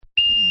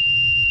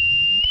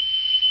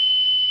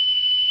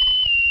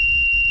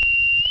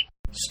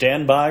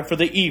stand by for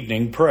the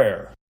evening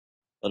prayer.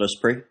 Let us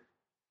pray.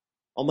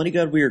 Almighty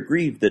God, we are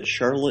grieved that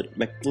Charlotte,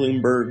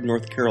 Mecklenburg,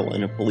 North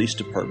Carolina Police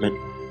Department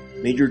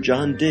Major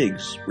John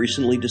Diggs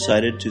recently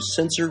decided to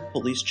censor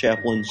police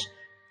chaplains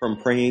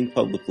from praying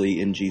publicly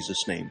in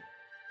Jesus' name.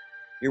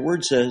 Your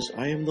word says,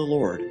 I am the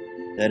Lord,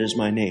 that is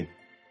my name,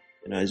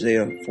 in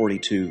Isaiah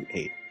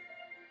 42:8.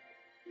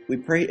 We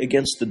pray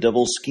against the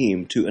devil's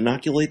scheme to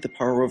inoculate the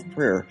power of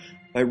prayer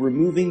by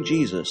removing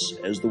Jesus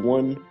as the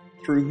one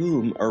through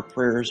whom our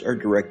prayers are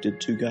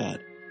directed to God.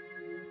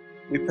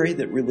 We pray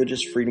that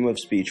religious freedom of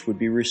speech would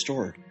be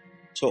restored,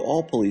 so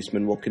all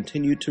policemen will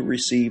continue to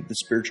receive the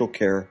spiritual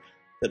care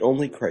that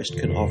only Christ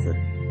can offer.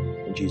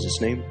 In Jesus'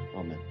 name,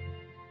 amen.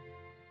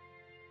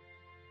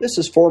 This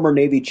is former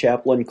Navy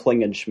Chaplain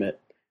Klingenschmidt.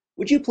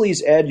 Would you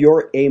please add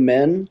your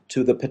amen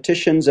to the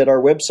petitions at our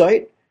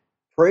website,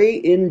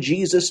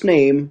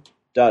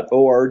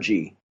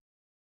 prayinjesusname.org.